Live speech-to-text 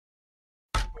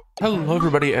Hello,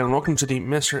 everybody, and welcome to the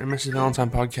Mr. and Mrs. Valentine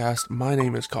podcast. My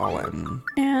name is Colin.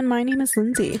 And my name is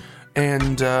Lindsay.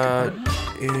 And I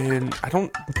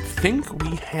don't think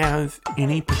we have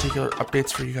any particular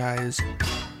updates for you guys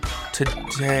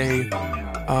today.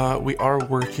 We are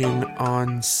working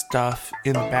on stuff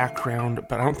in the background,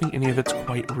 but I don't think any of it's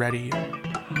quite ready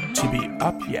to be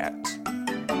up yet.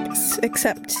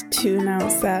 Except to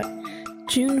announce that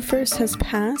June 1st has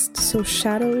passed, so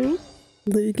Shadow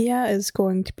Lugia is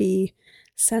going to be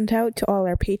sent out to all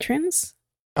our patrons.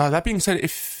 That being said,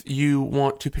 if you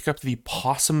want to pick up the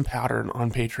possum pattern on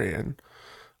Patreon,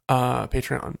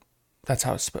 that's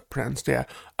how it's pronounced, yeah,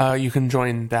 you can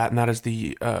join that, and that is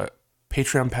the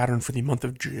Patreon pattern for the month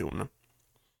of June.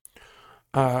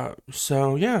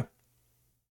 So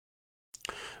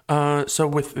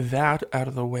with that out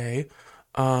of the way,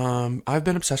 I've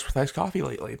been obsessed with iced coffee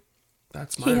lately.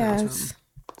 That's my announcement.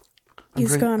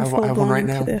 He's gone full blown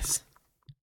into this.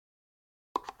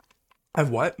 I've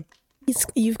what?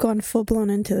 You've gone full blown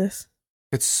into this.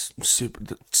 It's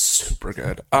super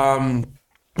good. I'm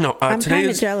kind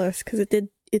of jealous because it did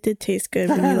taste good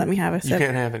when you let me have a sip. You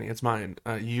can't have any. It's mine.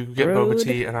 You get Rude. boba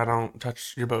tea, and I don't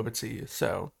touch your boba tea.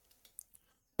 So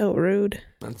rude.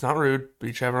 It's not rude. We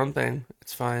each have our own thing.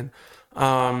 It's fine.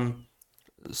 Today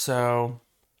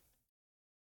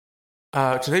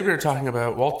we are talking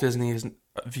about Walt Disney's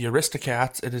The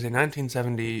Aristocats. It is a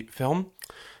 1970 film.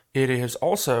 It is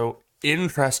also,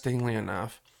 interestingly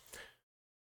enough,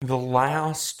 the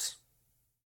last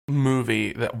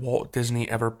movie that Walt Disney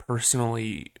ever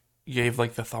personally gave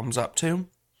the thumbs up to.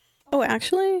 Oh,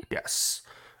 actually? Yes.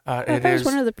 That was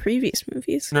one of the previous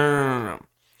movies. No.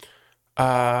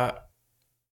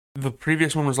 The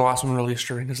previous one was the last one released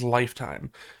during his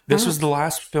lifetime. This was the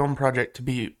last film project to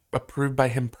be approved by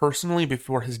him personally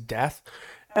before his death.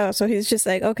 Oh, so he's just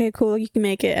like, okay, cool, you can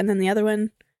make it. And then the other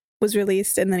one was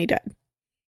released and then he died.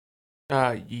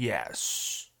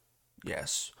 Yes.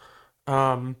 It's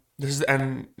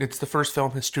the first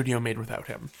film his studio made without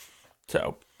him.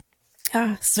 So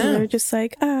they're just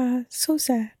like, so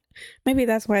sad. Maybe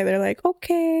that's why they're like,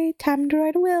 okay, time to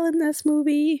write a will in this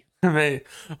movie. No,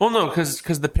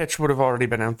 because the pitch would have already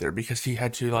been out there because he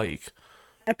had to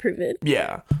approve it.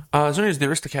 Yeah. So anyways, The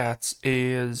Aristocats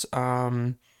is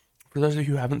for those of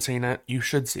you who haven't seen it, you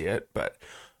should see it, but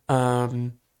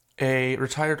a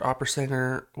retired opera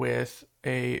singer with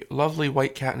a lovely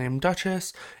white cat named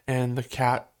Duchess, and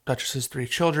the Duchess's three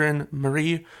children,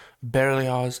 Marie,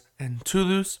 Berlioz, and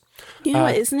Toulouse. You know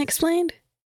what isn't explained?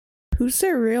 Who's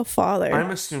their real father? I'm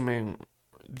assuming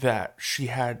that she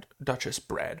had Duchess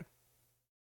bred.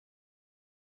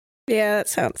 Yeah, that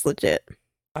sounds legit.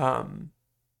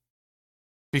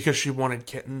 Because she wanted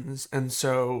kittens, and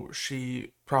so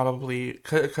she probably...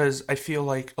 Because I feel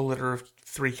like a litter of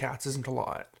 3 cats isn't a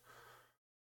lot.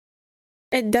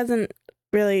 It doesn't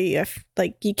really...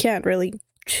 you can't really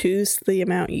choose the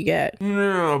amount you get.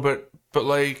 No, but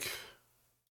let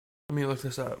me look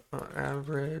this up.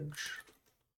 Average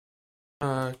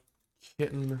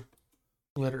kitten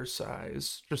litter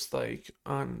size. Just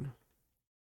on...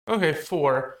 Okay,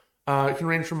 4. It can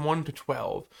range from 1 to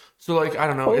 12. So, I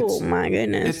don't know. Oh, my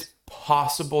goodness. It's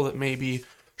possible that maybe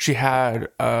she had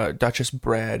Duchess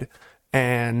bred,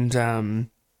 and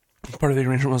part of the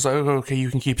arrangement was okay, you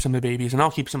can keep some of the babies, and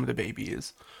I'll keep some of the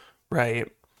babies,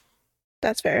 right?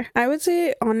 That's fair. I would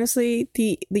say, honestly,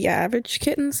 the average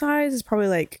kitten size is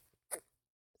probably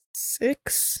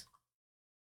 6.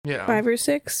 Yeah. 5 or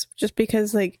 6. Just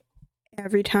because,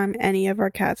 every time any of our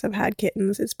cats have had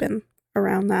kittens, it's been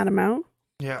around that amount.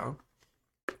 Yeah.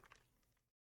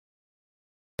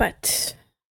 But...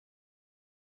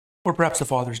 Or perhaps the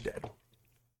father's dead.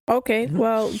 Okay,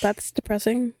 well, that's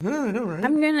depressing. No, I know, right?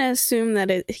 I'm going to assume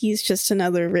that he's just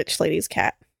another rich lady's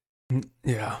cat.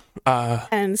 Yeah.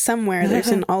 And somewhere there's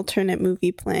an alternate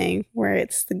movie playing where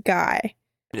it's the guy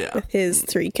with his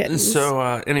 3 kittens. So,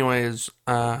 anyways,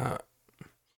 the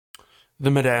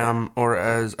Madame, or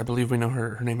as I believe we know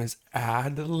her name is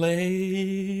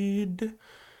Adelaide.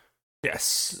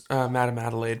 Yes, Madame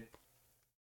Adelaide.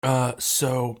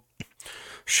 So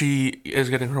she is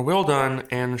getting her will done,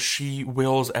 and she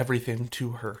wills everything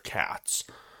to her cats.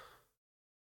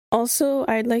 Also,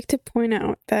 I'd like to point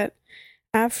out that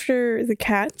after the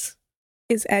cats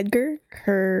is Edgar,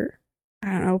 her,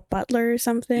 butler or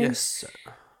something. Yes.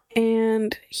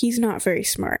 And he's not very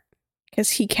smart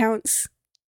because he counts...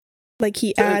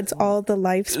 he adds all the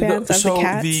lifespans of the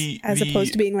cats as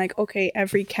opposed to being okay,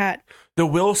 every cat. The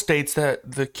will states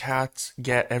that the cats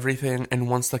get everything, and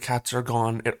once the cats are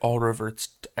gone, it all reverts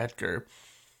to Edgar.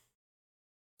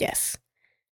 Yes.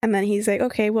 And then he's like,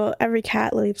 okay, well, every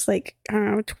cat lives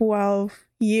 12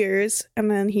 years,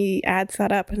 and then he adds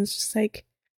that up, and it's just like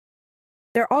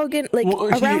they're all getting like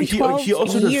around 12 he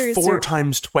also years. does 4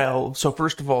 times 12. So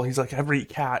first of all, he's like, every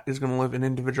cat is going to live an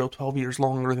individual 12 years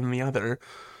longer than the other.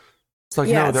 It's like,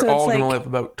 no, they're all going to live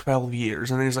about 12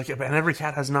 years. And then he's like, and every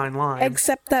cat has 9 lives.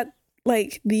 Except that,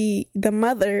 like, the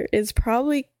mother is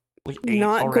probably like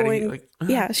not already, going... like,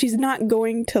 yeah, she's not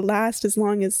going to last as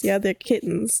long as the other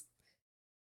kittens.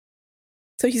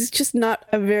 So he's just not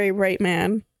a very right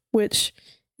man, which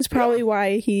is probably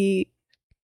why he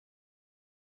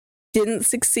didn't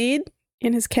succeed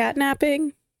in his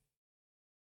catnapping.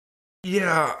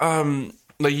 Yeah,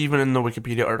 like even in the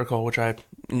Wikipedia article, which I,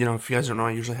 if you guys don't know,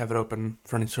 I usually have it open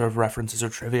for any sort of references or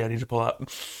trivia I need to pull up.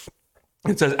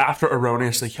 It says, after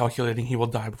erroneously calculating he will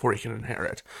die before he can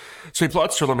inherit. So he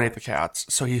plots to eliminate the cats.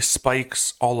 So he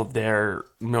spikes all of their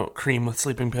milk cream with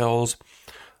sleeping pills,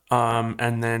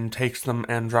 and then takes them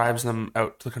and drives them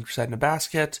out to the countryside in a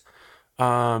basket.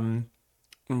 We're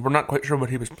not quite sure what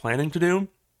he was planning to do,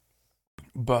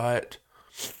 but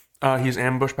he's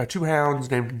ambushed by 2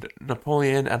 hounds named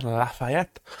Napoleon and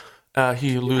Lafayette.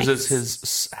 He loses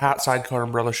his hat, sidecar,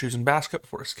 umbrella, shoes, and basket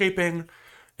before escaping,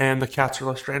 and the cats are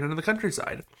left stranded in the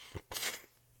countryside.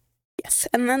 Yes,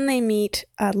 and then they meet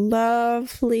a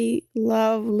lovely,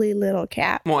 lovely little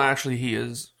cat. Well, actually, he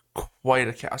is quite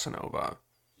a Casanova.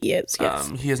 He is, yes.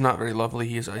 He is not very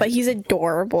lovely. But he's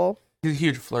adorable. He's a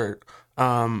huge flirt.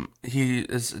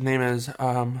 His name is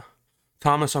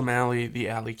Thomas O'Malley, the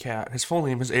alley cat. His full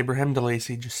name is Abraham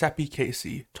DeLacy Giuseppe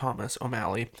Casey Thomas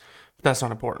O'Malley. But that's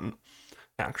not important,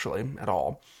 actually, at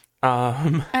all.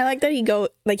 I like that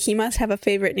he must have a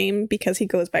favorite name because he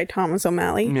goes by Thomas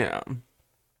O'Malley. Yeah.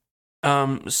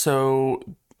 So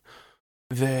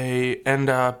they end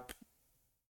up,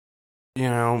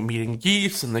 meeting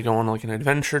geese, and they go on like an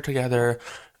adventure together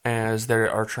as they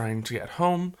are trying to get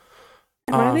home.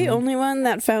 Am I the only one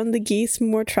that found the geese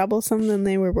more troublesome than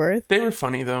they were worth? They were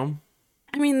funny, though.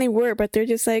 I mean, they were, but they're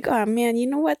just like, oh man, you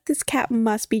know what? This cat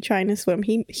must be trying to swim.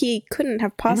 He couldn't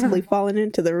have possibly fallen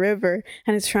into the river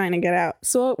and is trying to get out.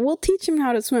 So we'll teach him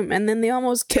how to swim, and then they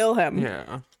almost kill him.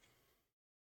 Yeah.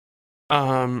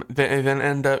 They then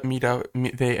end up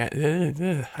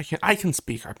I can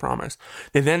speak, I promise.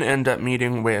 They then end up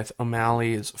meeting with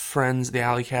O'Malley's friends, the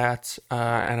Alley Cats,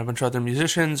 and a bunch of other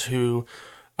musicians who,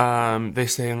 they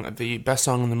sing the best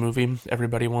song in the movie,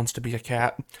 Everybody Wants to Be a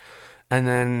Cat. And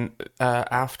then,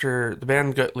 after the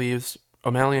band leaves,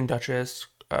 O'Malley and Duchess,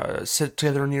 sit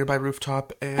together on a nearby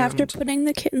rooftop, and... After putting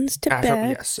the kittens to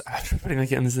bed. Yes, after putting the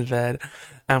kittens to bed.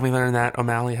 And we learn that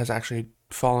O'Malley has actually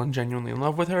fallen genuinely in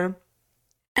love with her.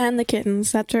 And the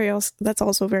kittens. That's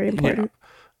also very important. Yeah.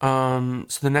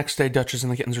 So the next day, Duchess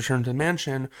and the kittens return to the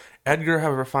mansion. Edgar,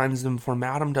 however, finds them before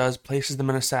Madame does, places them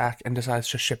in a sack, and decides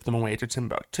to ship them away to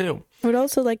Timbuktu. I would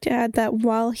also like to add that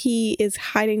while he is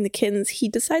hiding the kittens, he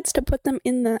decides to put them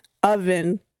in the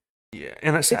oven. Yeah,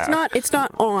 in a sack. It's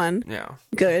not on. Yeah.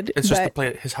 Good. It's just to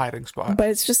play his hiding spot. But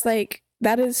it's just like,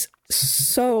 that is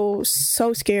so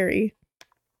scary.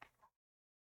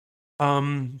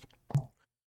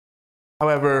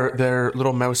 However, their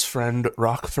little mouse friend,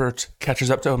 Rockfort,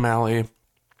 catches up to O'Malley,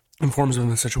 informs him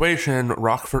of the situation.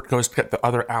 Rockfort goes to get the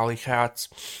other alley cats.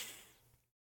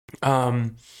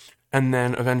 And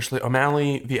then eventually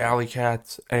O'Malley, the alley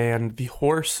cats, and the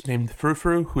horse named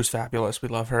Frou-Frou, who's fabulous, we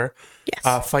love her,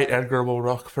 yes. Fight Edgar while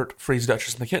Rockfort frees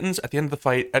Duchess and the kittens. At the end of the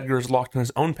fight, Edgar is locked in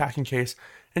his own packing case,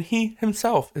 and he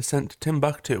himself is sent to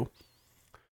Timbuktu.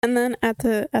 And then at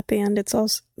the end, it's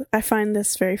also, I find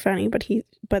this very funny,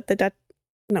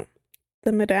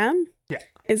 the Madame,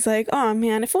 is like, oh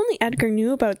man, if only Edgar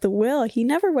knew about the will, he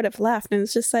never would have left. And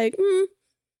it's just like,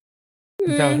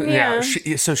 yeah.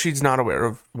 So she's not aware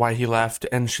of why he left,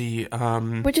 and she,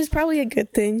 which is probably a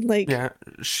good thing.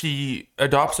 She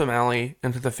adopts O'Malley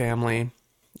into the family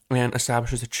and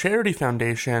establishes a charity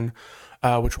foundation,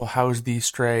 which will house the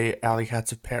stray alley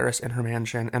cats of Paris in her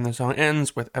mansion. And the song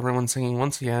ends with everyone singing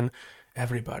once again,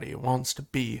 "Everybody wants to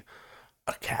be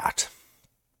a cat."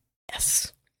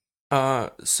 Yes.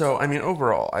 So I mean,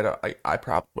 overall, I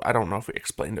don't know if we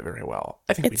explained it very well.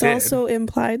 I think it's also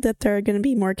implied that there are going to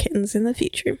be more kittens in the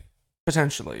future.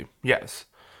 Potentially, yes.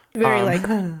 Very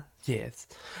likely. Yes.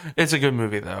 It's a good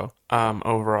movie, though.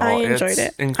 Overall, I enjoyed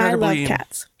it. I love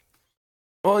cats.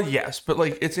 Well, yes, but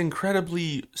it's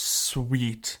incredibly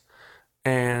sweet,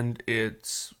 and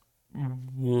it's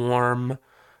warm.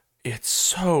 It's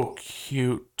so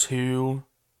cute too.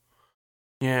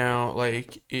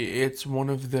 It's one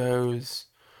of those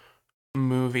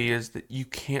movies that you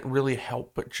can't really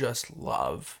help but just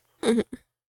love.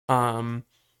 Mm-hmm.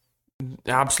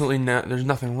 absolutely no, there's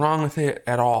nothing wrong with it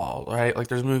at all, right? Like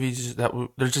there's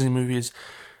Disney movies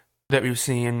that we've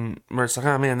seen where it's like,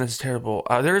 oh man, this is terrible.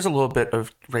 There is a little bit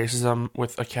of racism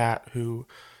with a cat who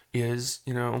is,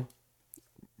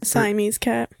 Siamese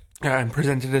cat. and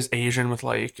presented as Asian with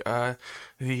like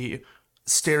the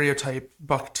stereotype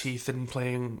buck teeth and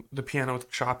playing the piano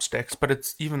with chopsticks, but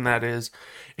it's even that is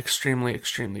extremely,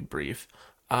 extremely brief.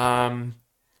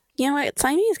 You know what?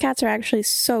 Siamese cats are actually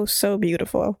so, so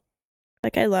beautiful.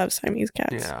 Like, I love Siamese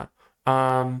cats. Yeah.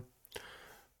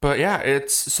 But yeah,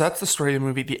 so that's the story of the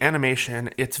movie. The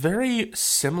animation, it's very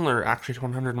similar actually to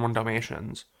 101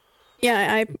 Dalmatians.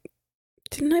 Yeah,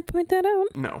 didn't I point that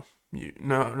out? No,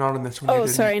 not in this one. Oh,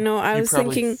 sorry, no, I was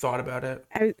thinking. Thought about it.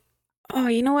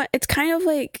 You know what? It's kind of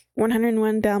like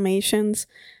 101 Dalmatians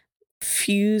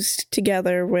fused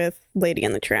together with Lady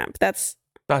and the Tramp. That's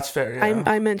fair. Yeah.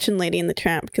 I mentioned Lady and the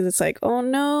Tramp because it's like, oh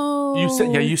no.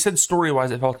 You said story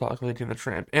wise it felt a lot like Lady and the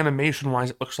Tramp. Animation wise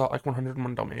it looks a lot like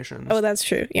 101 Dalmatians. Oh, that's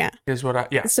true. Yeah. Is what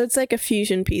yeah. So it's like a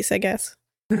fusion piece, I guess.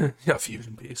 Yeah,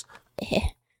 fusion piece.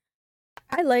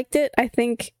 I liked it. I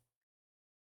think,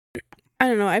 I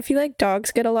don't know, I feel like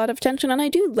dogs get a lot of attention, and I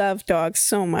do love dogs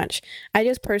so much. I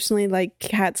just personally like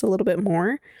cats a little bit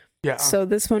more. Yeah. So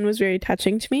this one was very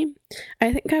touching to me.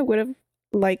 I think I would have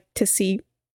liked to see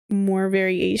more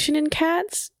variation in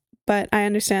cats, but I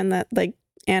understand that like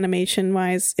animation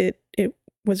wise it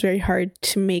was very hard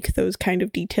to make those kind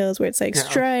of details where it's like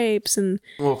stripes and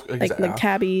like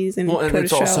tabbies and and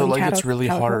it's also like it's really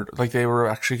hard. Like they were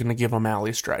actually going to give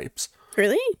O'Malley stripes.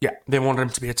 Really? Yeah, they wanted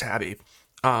him to be a tabby.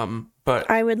 But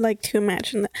I would like to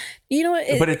imagine that. You know what?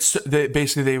 But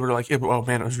basically they were like, oh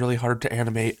man, it was really hard to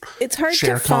animate. It's hard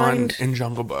Shere to Khan find in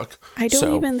Jungle Book. I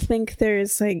don't even think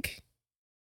there's like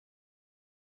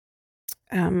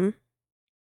a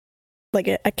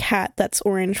cat that's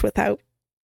orange without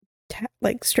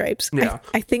like stripes. Yeah.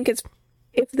 I think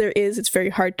if there is, it's very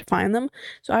hard to find them.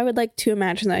 So I would like to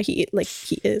imagine that he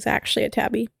is actually a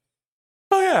tabby.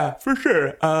 Oh yeah, for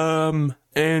sure.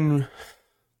 And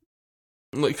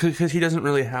like because he doesn't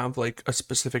really have like a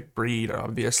specific breed,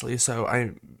 obviously. So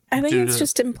I think it's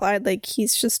just implied like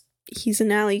he's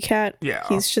an alley cat. Yeah,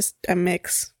 he's just a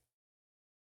mix.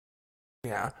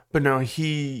 Yeah, but no,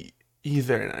 he's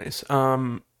very nice.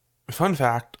 Fun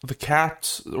fact: the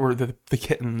cats or the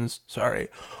kittens, sorry,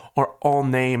 are all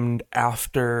named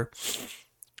after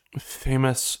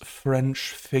famous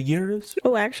French figures.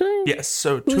 Oh, actually? Yes.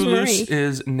 So Who's Toulouse Marie?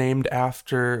 is named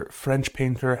after French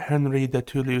painter Henri de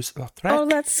Toulouse-Lautrec. Oh,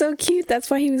 that's so cute. That's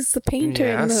why he was the painter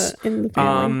in the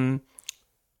family.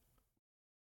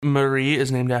 Marie is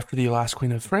named after the last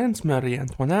queen of France, Marie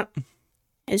Antoinette.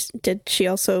 Did she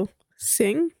also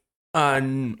sing?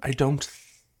 I don't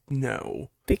know.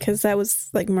 Because that was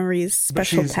like Marie's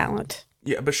special talent.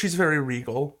 Yeah, but she's very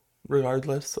regal,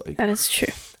 regardless. Like that is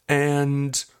true.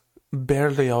 And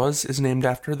Berlioz is named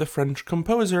after the French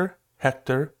composer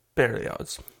Hector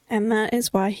Berlioz. And that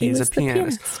is why he's a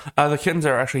pianist. The kittens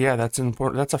are actually, that's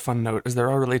important. That's a fun note, is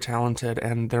they're all really talented,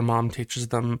 and their mom teaches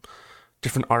them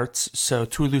different arts. So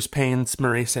Toulouse paints,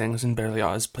 Marie sings, and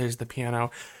Berlioz plays the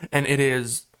piano. And it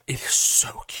is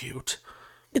so cute.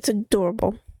 It's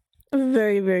adorable. A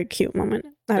very, very cute moment.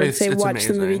 I would say watch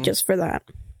amazing. The movie just for that.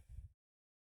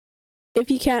 If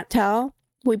you can't tell,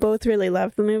 we both really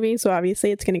love the movie, so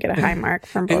obviously it's going to get a high mark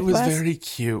from both of us. It was very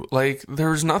cute. Like,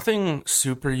 there's nothing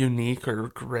super unique or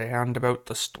grand about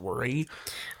the story.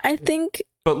 I think...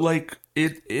 But, like,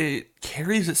 it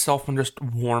carries itself in just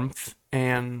warmth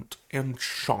and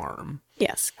charm.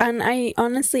 Yes, and I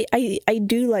honestly, I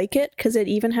do like it because it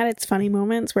even had its funny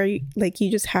moments where you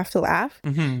just have to laugh,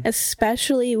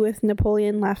 especially with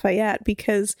Napoleon Lafayette,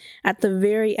 because at the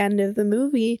very end of the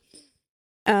movie,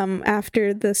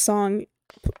 after the song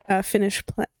finished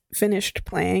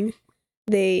playing,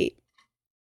 they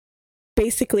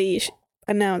basically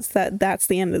announced that that's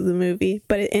the end of the movie,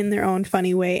 but in their own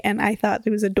funny way, and I thought it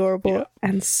was adorable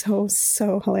and so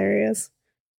hilarious.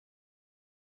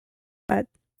 But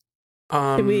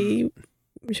should we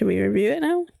review it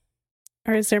now,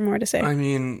 or is there more to say? I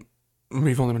mean,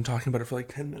 we've only been talking about it for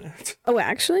like 10 minutes. Oh,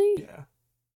 actually? Yeah.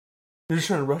 You're just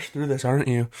trying to rush through this, aren't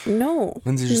you? No.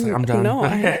 Lindsay's just like, I'm done. No,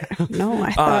 I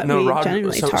thought we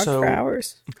genuinely talked for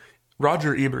hours.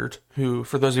 Roger Ebert, who,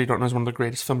 for those of you who don't know, is one of the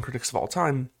greatest film critics of all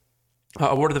time,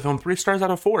 awarded the film 3 stars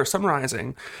out of 4,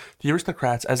 summarizing The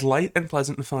Aristocrats as light and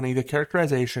pleasant and funny. The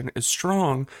characterization is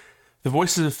strong. The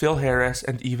voices of Phil Harris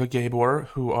and Eva Gabor,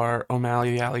 who are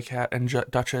O'Malley the Alley Cat and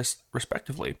Duchess,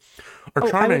 respectively, are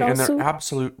charming in their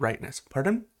absolute rightness.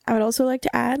 Pardon? I would also like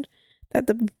to add that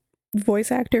the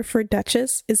voice actor for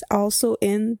Duchess is also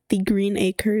in the Green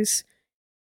Acres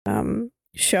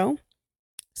show.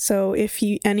 So if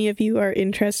any of you are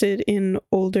interested in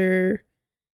older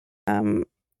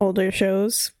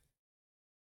shows,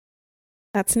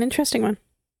 that's an interesting one.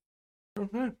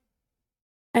 Okay.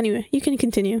 Anyway, you can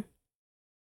continue.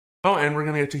 Oh, and we're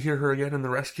going to get to hear her again in The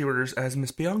Rescuers as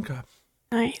Miss Bianca.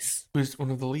 Nice. Who's one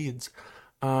of the leads.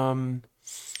 So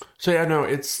yeah, no,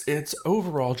 it's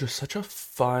overall just such a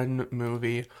fun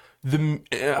movie.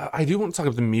 I do want to talk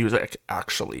about the music,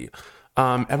 actually.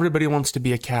 Everybody Wants to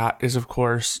Be a Cat is, of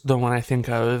course, the one I think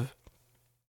of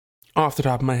off the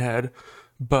top of my head,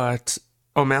 but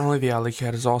O'Malley the Alley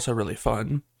Cat is also really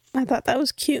fun. I thought that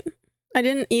was cute. I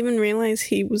didn't even realize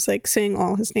he was like saying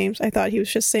all his names. I thought he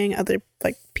was just saying other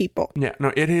like people. Yeah,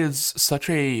 no, it is such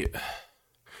a...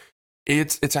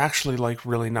 It's actually like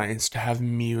really nice to have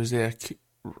music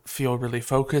feel really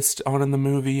focused on in the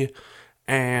movie,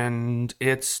 and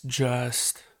it's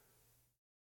just...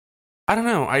 I don't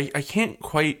know, I can't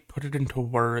quite put it into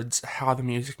words how the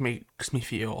music makes me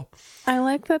feel. I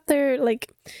like that they're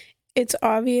like, it's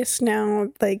obvious now,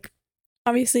 like,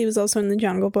 obviously it was also in the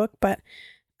Jungle Book, but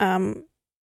how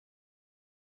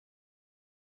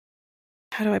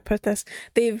do I put this?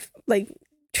 They've like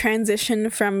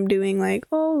transitioned from doing like,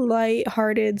 oh,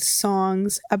 light-hearted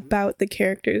songs about the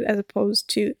characters as opposed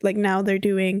to like now they're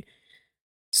doing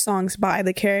songs by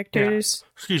the characters. Yeah.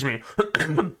 Excuse me.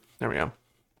 There we go.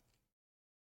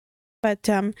 But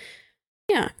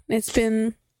yeah, it's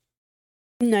been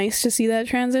nice to see that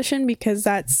transition because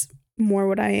that's more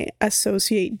what I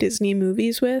associate Disney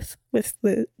movies with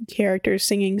the characters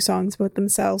singing songs about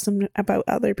themselves and about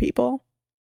other people.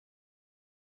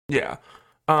 Yeah.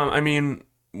 I mean,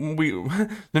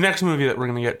 the next movie that we're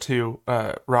going to get to,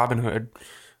 Robin Hood,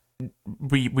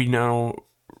 we know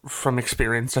from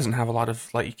experience doesn't have a lot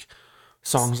of like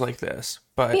songs like this,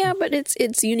 but yeah, but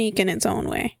it's unique in its own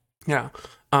way. Yeah.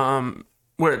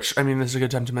 Which, I mean, this is a good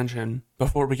time to mention,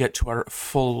 before we get to our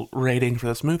full rating for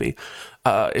this movie,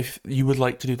 if you would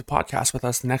like to do the podcast with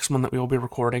us, the next one that we will be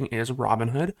recording is Robin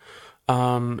Hood.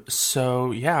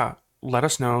 So, yeah, let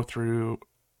us know through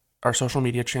our social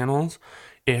media channels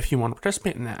if you want to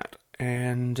participate in that.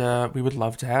 And we would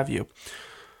love to have you.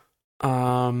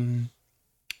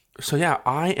 So, yeah,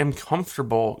 I am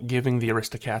comfortable giving the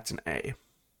Aristocats an A.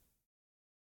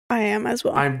 I am as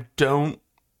well.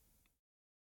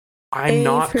 I'm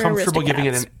not comfortable giving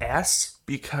it an S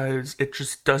because it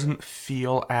just doesn't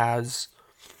feel as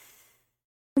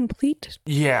complete.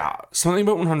 Yeah, something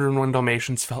about 101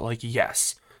 Dalmatians felt like,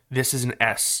 yes, this is an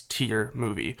S tier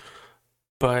movie,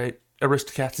 but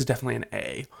Aristocats is definitely an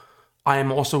A. I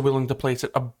am also willing to place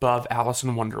it above Alice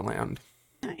in Wonderland.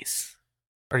 Nice.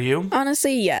 Are you?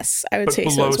 Honestly, yes, I would but say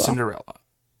so below as well. Cinderella.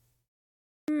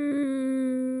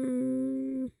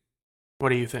 What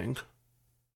do you think?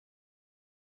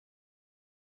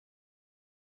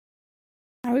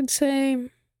 I would say...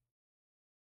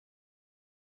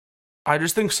 I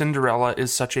just think Cinderella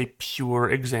is such a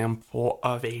pure example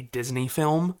of a Disney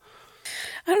film.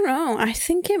 I don't know. I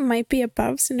think it might be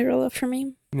above Cinderella for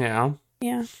me. Yeah.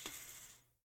 Yeah.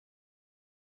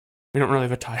 We don't really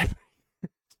have a type.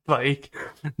 Like,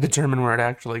 determine where it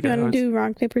actually goes. You want to do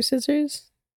rock, paper, scissors?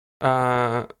 We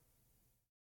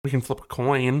can flip a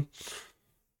coin.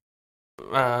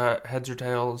 Heads or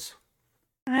tails?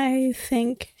 I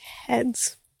think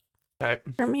heads. Okay.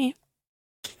 For me.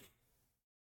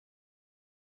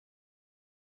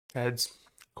 Heads.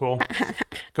 Cool.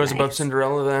 Goes Nice. above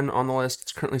Cinderella then on the list.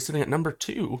 It's currently sitting at number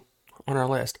 2 on our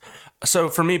list. So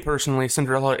for me personally,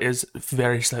 Cinderella is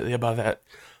very slightly above it.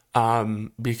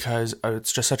 Because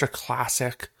it's just such a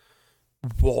classic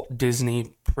Walt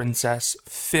Disney princess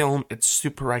film. It's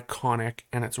super iconic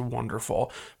and it's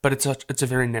wonderful, but it's a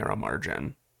very narrow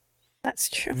margin. That's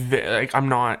true. It's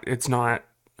not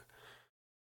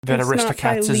that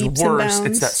Aristocats is worse.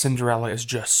 It's that Cinderella is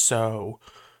just so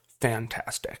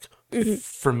fantastic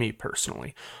for me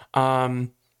personally. So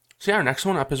yeah, our next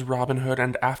one up is Robin Hood,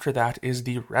 and after that is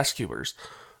The Rescuers,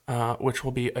 which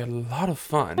will be a lot of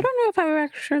fun. I don't know if I've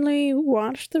actually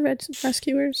watched The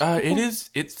Rescuers.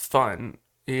 It's fun.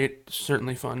 It's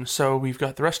certainly fun. So we've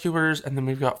got The Rescuers, and then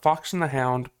we've got Fox and the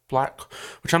Hound,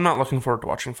 which I'm not looking forward to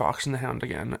watching Fox and the Hound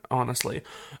again, honestly.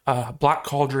 Black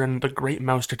Cauldron, The Great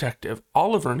Mouse Detective,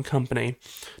 Oliver and Company,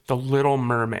 The Little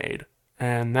Mermaid,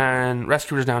 and then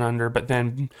Rescuers Down Under, but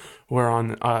then we're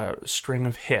on a string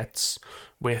of hits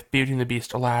with Beauty and the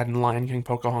Beast, Aladdin, Lion King,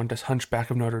 Pocahontas,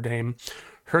 Hunchback of Notre Dame,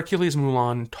 Hercules,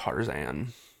 Mulan,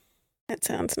 Tarzan. That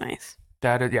sounds nice.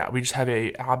 We just have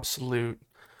a absolute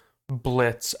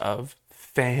blitz of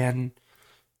fantastic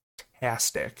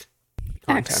content.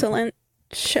 Excellent.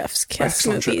 Chef's kiss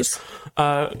Excellent movies.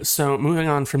 choice. So moving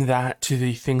on from that to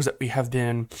the things that we have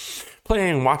been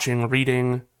playing, watching,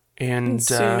 reading, and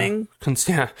Consuming.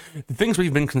 The things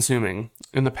we've been consuming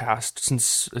in the past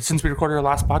since we recorded our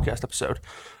last podcast episode.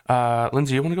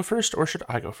 Lindsay, you want to go first, or should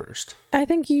I go first? I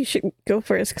think you should go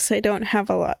first because I don't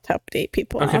have a lot to update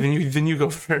people Okay, on. then you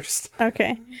go first.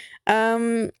 Okay.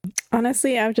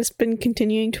 Honestly, I've just been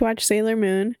continuing to watch Sailor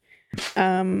Moon.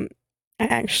 I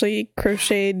actually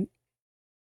crocheted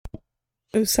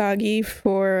Usagi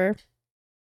for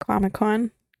Comic-Con.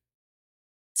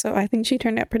 So I think she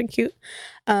turned out pretty cute.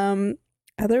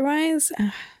 Otherwise,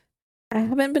 I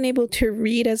haven't been able to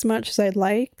read as much as I'd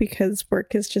like because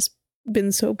work has just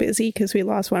been so busy because we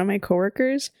lost one of my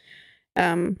coworkers.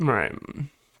 Right.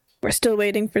 We're still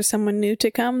waiting for someone new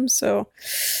to come, so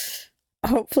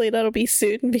hopefully that'll be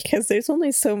soon because there's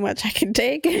only so much I can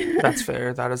take. That's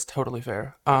fair. That is totally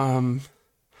fair. I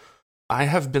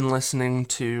have been listening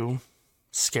to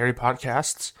scary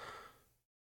podcasts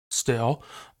still.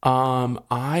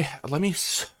 Let me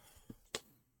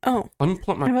Oh, pull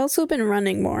up my. I've also been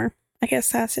running more. I guess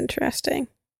that's interesting.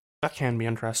 That can be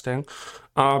interesting.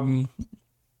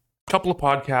 Couple of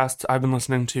podcasts I've been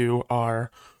listening to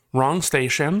are Wrong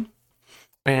Station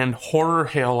and Horror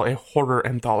Hill, a horror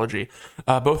anthology.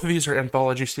 Both of these are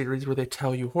anthology series where they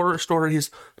tell you horror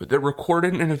stories, but they're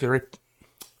recorded in a very...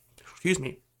 Excuse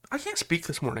me. I can't speak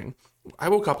this morning. I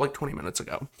woke up like 20 minutes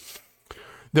ago.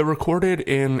 They're recorded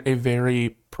in a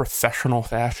very professional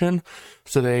fashion,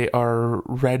 so they are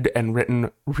read and written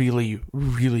really,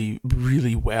 really,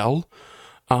 really well.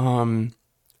 And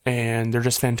they're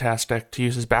just fantastic to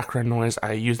use as background noise.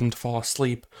 I use them to fall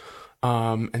asleep,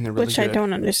 and they're really Which good. I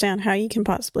don't understand how you can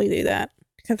possibly do that.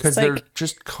 Because they're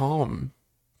just calm.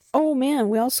 Oh man,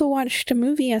 we also watched a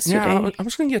movie yesterday. Yeah, I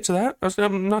was going to get to that.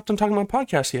 I'm not done talking about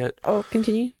podcasts yet. Oh,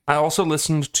 continue. I also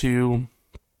listened to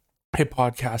a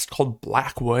podcast called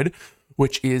Blackwood,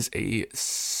 which is a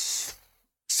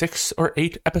 6 or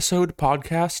 8 episode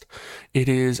podcast. It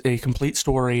is a complete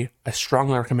story. I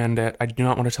strongly recommend it. I do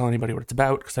not want to tell anybody what it's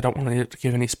about because I don't want to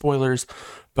give any spoilers,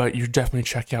 but you definitely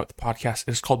check out the podcast.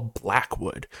 It is called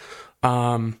Blackwood.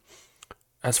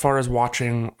 As far as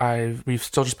watching, we've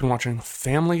still just been watching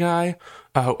Family Guy.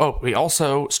 We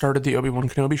also started the Obi-Wan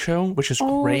Kenobi show, which is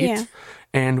great. Yeah.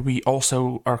 And we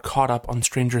also are caught up on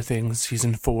Stranger Things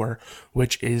season 4,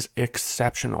 which is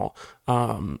exceptional.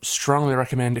 Strongly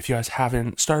recommend if you guys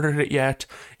haven't started it yet,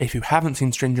 if you haven't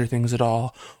seen Stranger Things at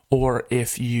all, or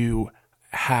if you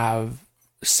have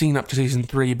seen up to season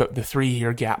 3, but the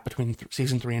 3-year gap between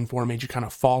season 3 and 4 made you kind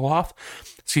of fall off.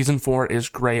 Season 4 is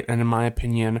great, and in my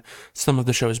opinion, some of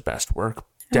the show's best work.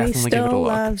 Definitely give it a look. We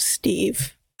still love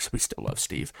Steve. We still love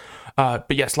Steve. But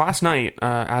yes, last night,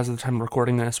 as of the time of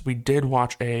recording this, we did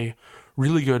watch a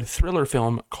really good thriller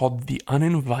film called The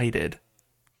Uninvited.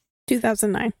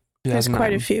 2009. There's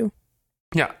quite a few.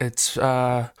 Yeah, it's... do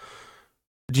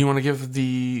you want to give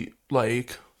the,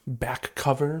 back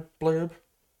cover blurb?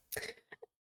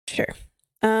 Sure.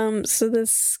 So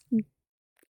this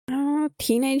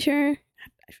teenager,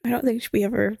 I don't think we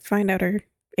ever find out her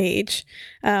age.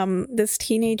 This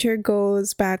teenager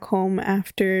goes back home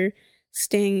after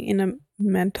staying in a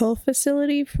mental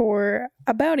facility for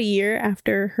about a year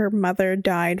after her mother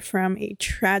died from a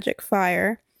tragic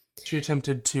fire. She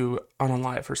attempted to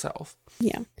unalive herself.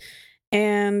 Yeah.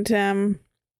 And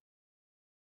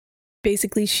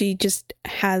basically she just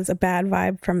has a bad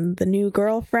vibe from the new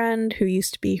girlfriend who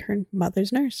used to be her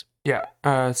mother's nurse. Yeah.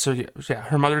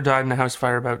 Her mother died in a house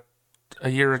fire about a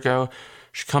year ago.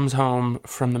 She comes home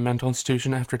from the mental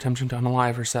institution after attempting to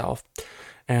unalive herself,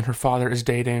 and her father is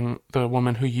dating the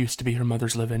woman who used to be her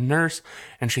mother's live-in nurse,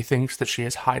 and she thinks that she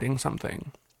is hiding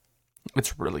something.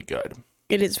 It's really good.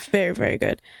 It is very, very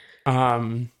good.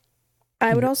 I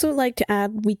would also like to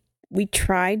add, we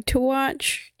tried to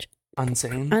watch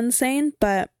Unsane,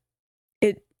 but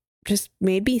it just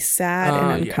made me sad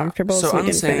and uncomfortable, so we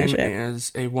didn't finish it. Unsane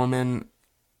is a woman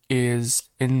is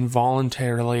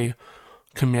involuntarily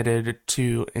committed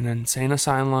to an insane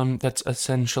asylum that's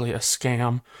essentially a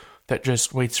scam that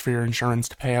just waits for your insurance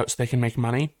to pay out so they can make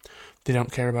money. They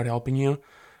don't care about helping you.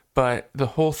 But the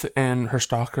whole and her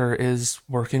stalker is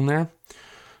working there.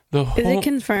 Is it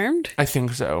confirmed? I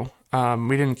think so.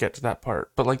 We didn't get to that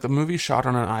part. But the movie's shot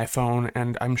on an iPhone,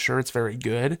 and I'm sure it's very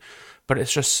good, but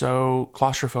it's just so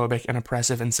claustrophobic and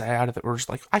oppressive and sad that we're just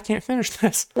like, I can't finish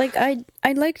this.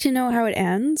 I'd like to know how it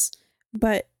ends,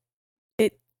 but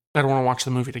I don't want to watch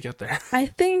the movie to get there. I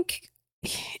think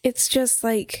it's just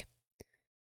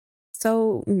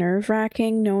so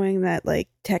nerve-wracking knowing that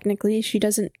technically she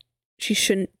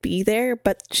shouldn't be there,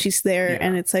 but she's there. Yeah.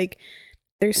 And it's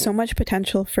there's so much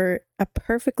potential for a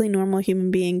perfectly normal human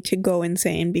being to go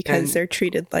insane because And- they're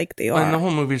treated like they And the are.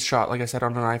 whole movie's shot, like I said,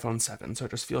 on an iPhone 7, so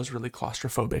it just feels really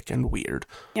claustrophobic and weird.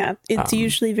 Yeah, it's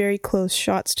usually very close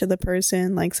shots to the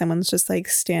person, like someone's just like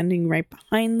standing right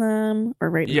behind them or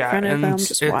right in front of them,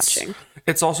 just watching.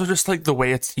 It's also just like the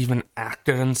way it's even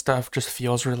acted and stuff just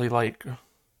feels really like...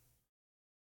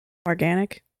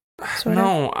 Organic. Sort of.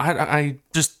 No, I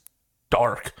just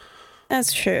dark.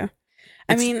 That's true.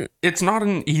 I mean, It's not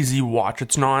an easy watch.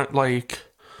 It's not like...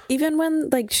 even when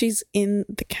like she's in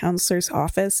the counselor's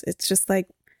office, it's just like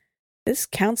this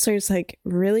counselor's like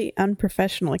really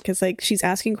unprofessional because like she's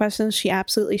asking questions she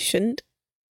absolutely shouldn't,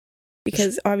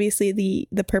 because obviously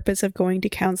the purpose of going to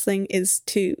counseling is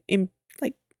to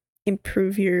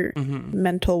improve your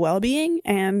mental well-being,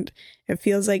 and it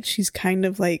feels like she's kind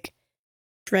of like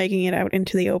dragging it out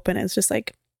into the open. It's just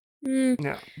like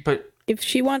Yeah, but... if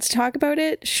she wants to talk about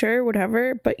it, sure,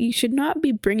 whatever, but you should not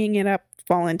be bringing it up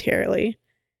voluntarily.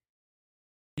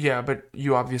 Yeah, but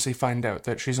you obviously find out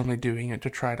that she's only doing it to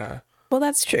try to... Well,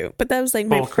 that's true, but that was like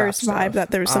my Bullcrap first vibe stuff.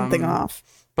 that there was something off.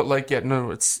 But like, yeah,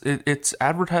 no, it's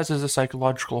advertised as a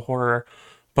psychological horror,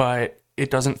 but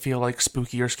it doesn't feel like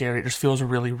spooky or scary. It just feels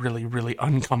really, really, really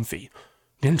uncomfy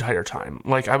the entire time.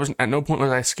 Like, I was at no point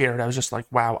was I scared. I was just like,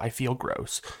 wow, I feel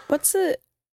gross. What's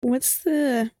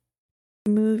the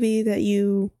movie that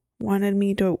you wanted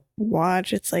me to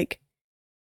watch? It's like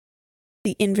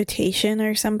The Invitation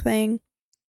or something.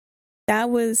 That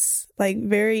was like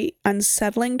very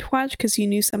unsettling to watch because you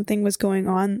knew something was going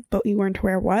on, but you weren't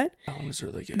aware what. That one was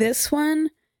really good. This one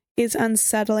is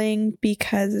unsettling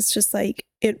because it's just like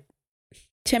it,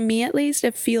 to me at least,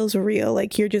 it feels real.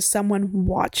 Like you're just someone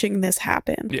watching this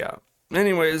happen. Yeah.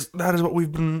 Anyways, that is what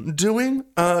we've been doing.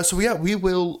 So yeah, we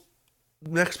will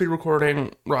next be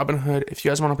recording Robin Hood. If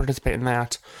you guys want to participate in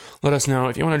that, let us know.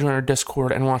 If you want to join our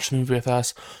Discord and watch the movie with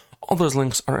us, all those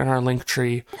links are in our link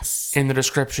tree in the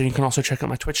description. You can also check out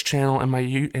my Twitch channel and my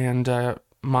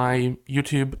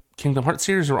YouTube Kingdom Hearts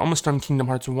series. We're almost done Kingdom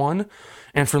Hearts 1.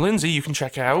 And for Lindsay, you can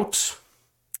check out...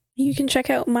 You can check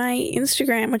out my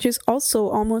Instagram, which is also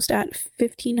almost at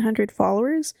 1,500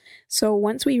 followers. So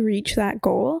once we reach that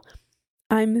goal,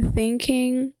 I'm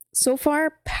thinking, so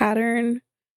far, pattern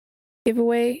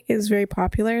giveaway is very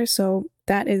popular. So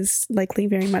that is likely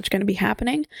very much going to be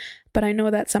happening. But I know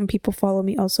that some people follow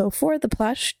me also for the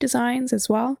plush designs as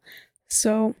well.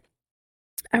 So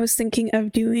I was thinking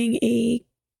of doing a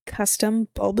custom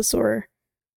Bulbasaur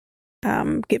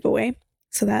giveaway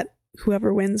so that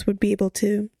whoever wins would be able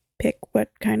to pick what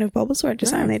kind of Bulbasaur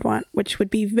design they'd want, which would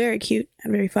be very cute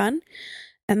and very fun.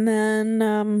 And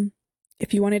then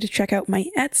if you wanted to check out my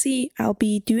Etsy, I'll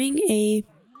be doing a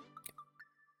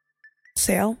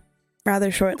sale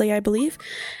rather shortly, I believe.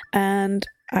 And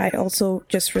I also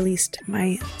just released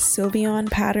my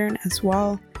Sylveon pattern as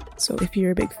well. So if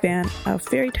you're a big fan of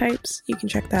fairy types, you can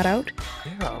check that out.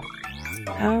 Yeah.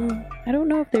 I don't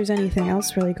know if there's anything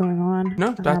else really going on.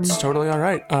 No, that's totally all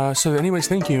right. So anyways,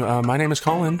 thank you. My name is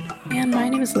Colin. And my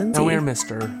name is Lindsay. And we're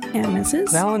Mr. And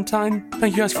Mrs. Valentine.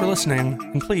 Thank you guys for listening.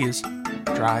 And please,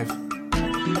 drive